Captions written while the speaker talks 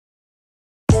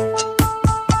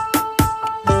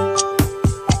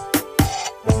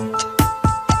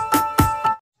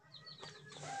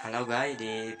Hai,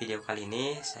 di video kali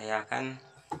ini saya akan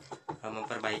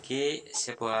memperbaiki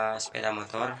sebuah sepeda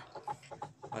motor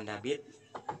Honda Beat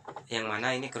yang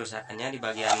mana ini kerusakannya di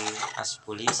bagian as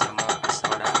pulley sama as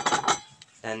roda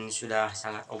dan sudah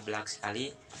sangat oblak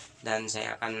sekali, dan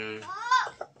saya akan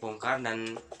bongkar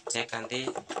dan cek nanti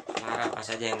parah apa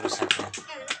saja yang rusaknya.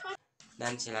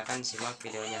 Dan silakan simak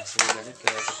videonya. Sebelum lanjut ke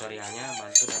tutorialnya,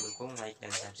 bantu dan dukung like dan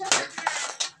subscribe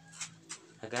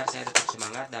agar saya tetap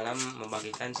semangat dalam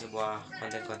membagikan sebuah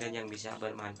konten-konten yang bisa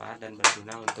bermanfaat dan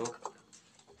berguna untuk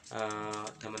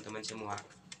teman-teman semua.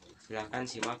 Silahkan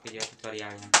simak video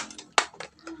tutorialnya.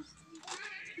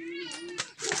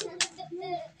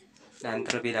 Dan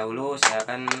terlebih dahulu saya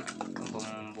akan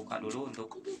membuka dulu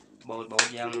untuk baut-baut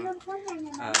yang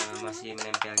masih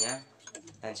menempelnya,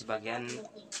 dan sebagian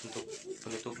untuk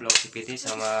penutup blok CVT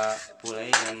sama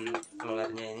pulley dan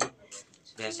rollernya ini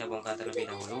sudah saya bongkar terlebih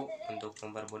dahulu untuk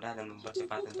mempermudah dan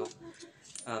mempercepat untuk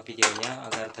videonya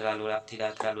agar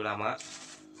tidak terlalu lama.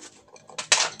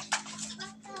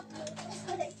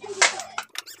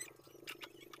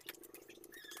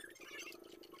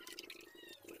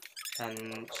 Dan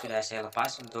sudah saya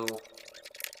lepas untuk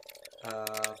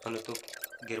penutup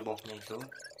gearboxnya itu.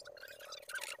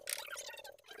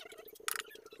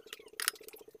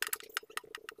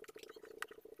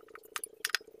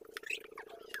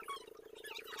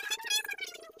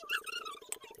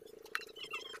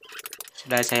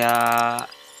 Sudah saya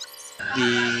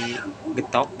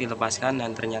digetok, dilepaskan,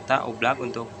 dan ternyata oblak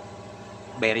untuk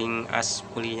bearing as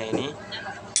pulley-nya ini,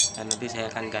 dan nanti saya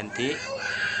akan ganti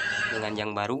dengan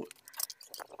yang baru.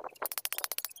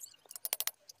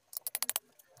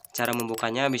 Cara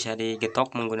membukanya bisa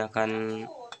digetok menggunakan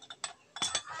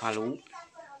palu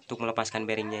untuk melepaskan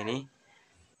bearingnya ini.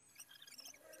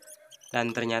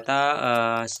 Dan ternyata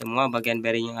semua bagian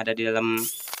bearing yang ada di dalam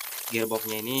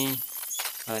gearboxnya ini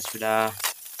sudah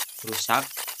rusak,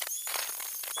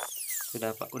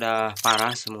 udah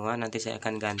parah semua. Nanti saya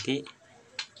akan ganti.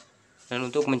 Dan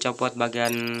untuk mencopot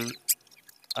bagian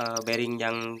bearing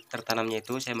yang tertanamnya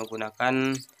itu, saya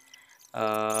menggunakan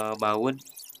baut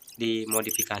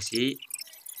dimodifikasi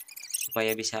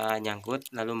supaya bisa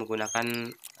nyangkut, lalu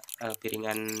menggunakan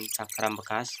piringan cakram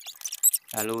bekas,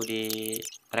 lalu di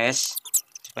press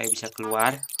supaya bisa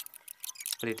keluar.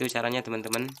 Seperti itu caranya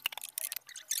teman-teman,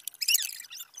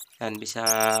 dan bisa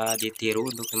ditiru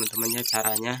untuk teman-temannya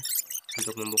caranya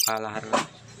untuk membuka lahar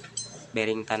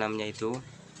bearing tanamnya itu.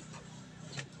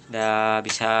 Udah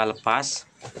bisa lepas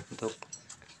untuk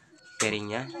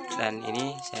bearingnya, dan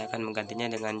ini saya akan menggantinya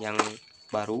dengan yang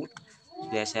baru.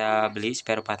 Sudah saya beli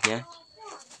spare partnya.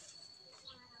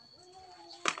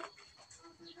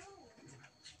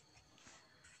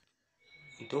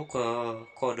 Untuk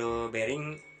kode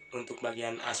bearing untuk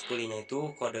bagian as pulley-nya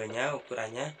itu kodenya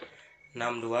ukurannya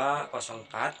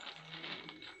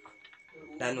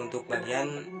 6204, dan untuk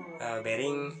bagian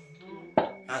bearing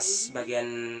as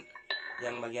bagian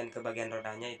ke bagian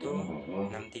rodanya itu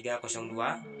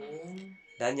 6302,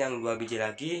 dan yang 2 biji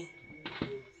lagi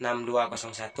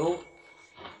 6201,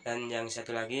 dan yang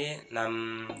satu lagi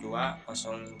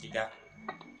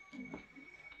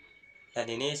 6203. Dan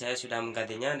ini saya sudah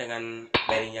menggantinya dengan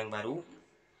bearing yang baru,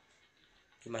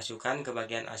 dimasukkan ke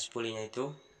bagian as pulley-nya itu.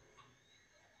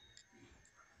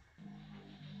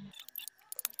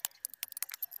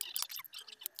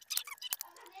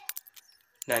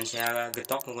 Dan saya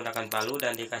getok menggunakan palu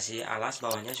dan dikasih alas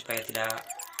bawahnya supaya tidak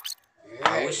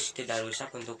aus, tidak rusak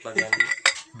untuk bagian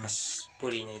as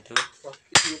pulley-nya itu.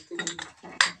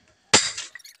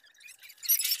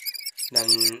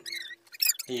 Dan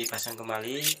dipasang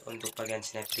kembali untuk bagian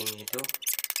snapping itu.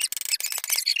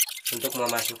 Untuk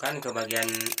memasukkan ke bagian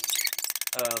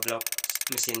blok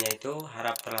mesinnya itu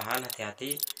harap perlahan,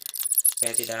 hati-hati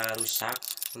supaya tidak rusak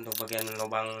untuk bagian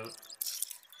lubang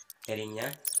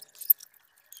bearingnya.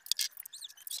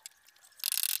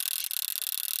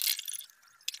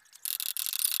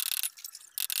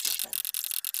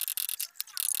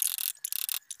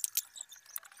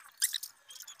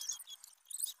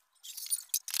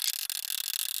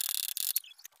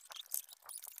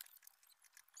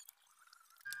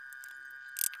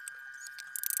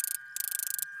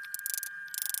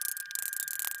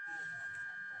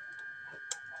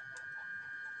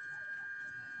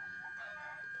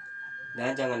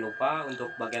 Dan jangan lupa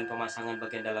untuk bagian pemasangan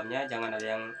bagian dalamnya jangan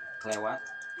ada yang kelewat,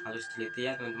 harus teliti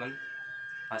ya teman-teman.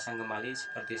 Pasang kembali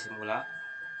seperti semula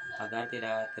agar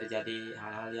tidak terjadi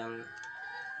hal-hal yang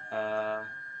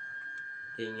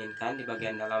diinginkan di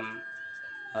bagian dalam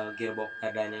gearbox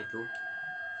perdanya itu.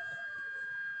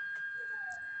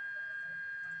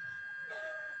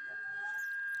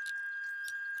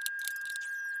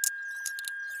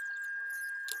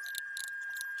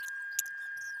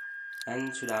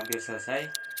 dan sudah hampir selesai,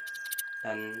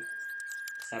 dan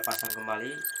saya pasang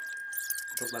kembali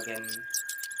untuk bagian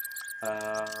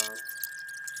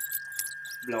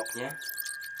bloknya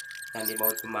dan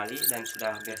dibaut kembali, dan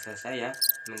sudah hampir selesai ya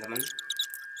teman-teman.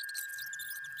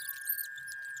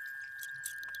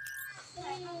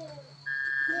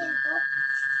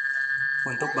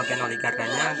 Untuk bagian oli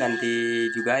kardanya ganti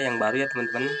juga yang baru ya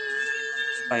teman-teman,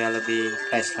 supaya lebih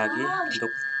fresh lagi.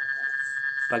 Untuk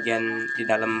bagian di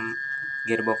dalam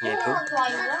gearboxnya itu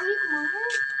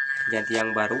ganti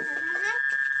yang baru.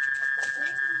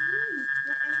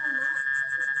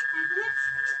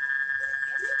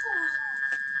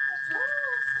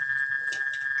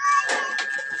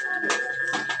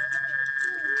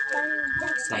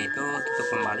 Setelah itu tutup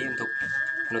kembali untuk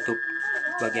menutup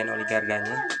bagian oli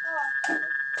kardanya.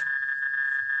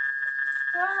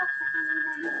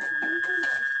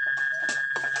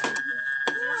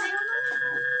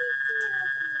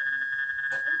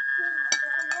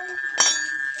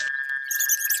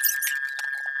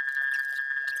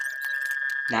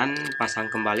 Dan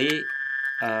pasang kembali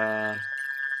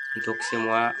untuk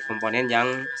semua komponen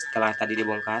yang setelah tadi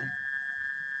dibongkar.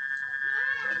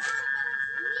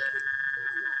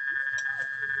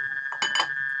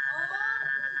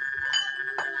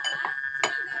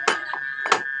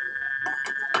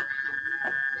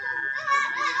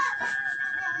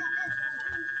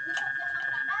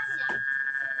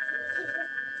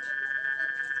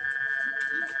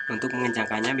 Untuk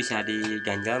mengencangkannya bisa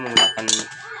diganjal menggunakan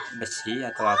besi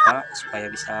atau apa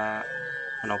supaya bisa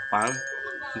menopang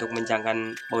untuk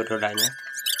mengencangkan baut rodanya.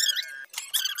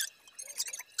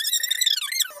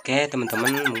 Oke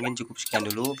teman-teman, mungkin cukup sekian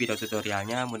dulu video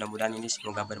tutorialnya. Mudah-mudahan ini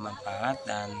semoga bermanfaat,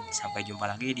 dan sampai jumpa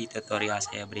lagi di tutorial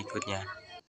saya berikutnya.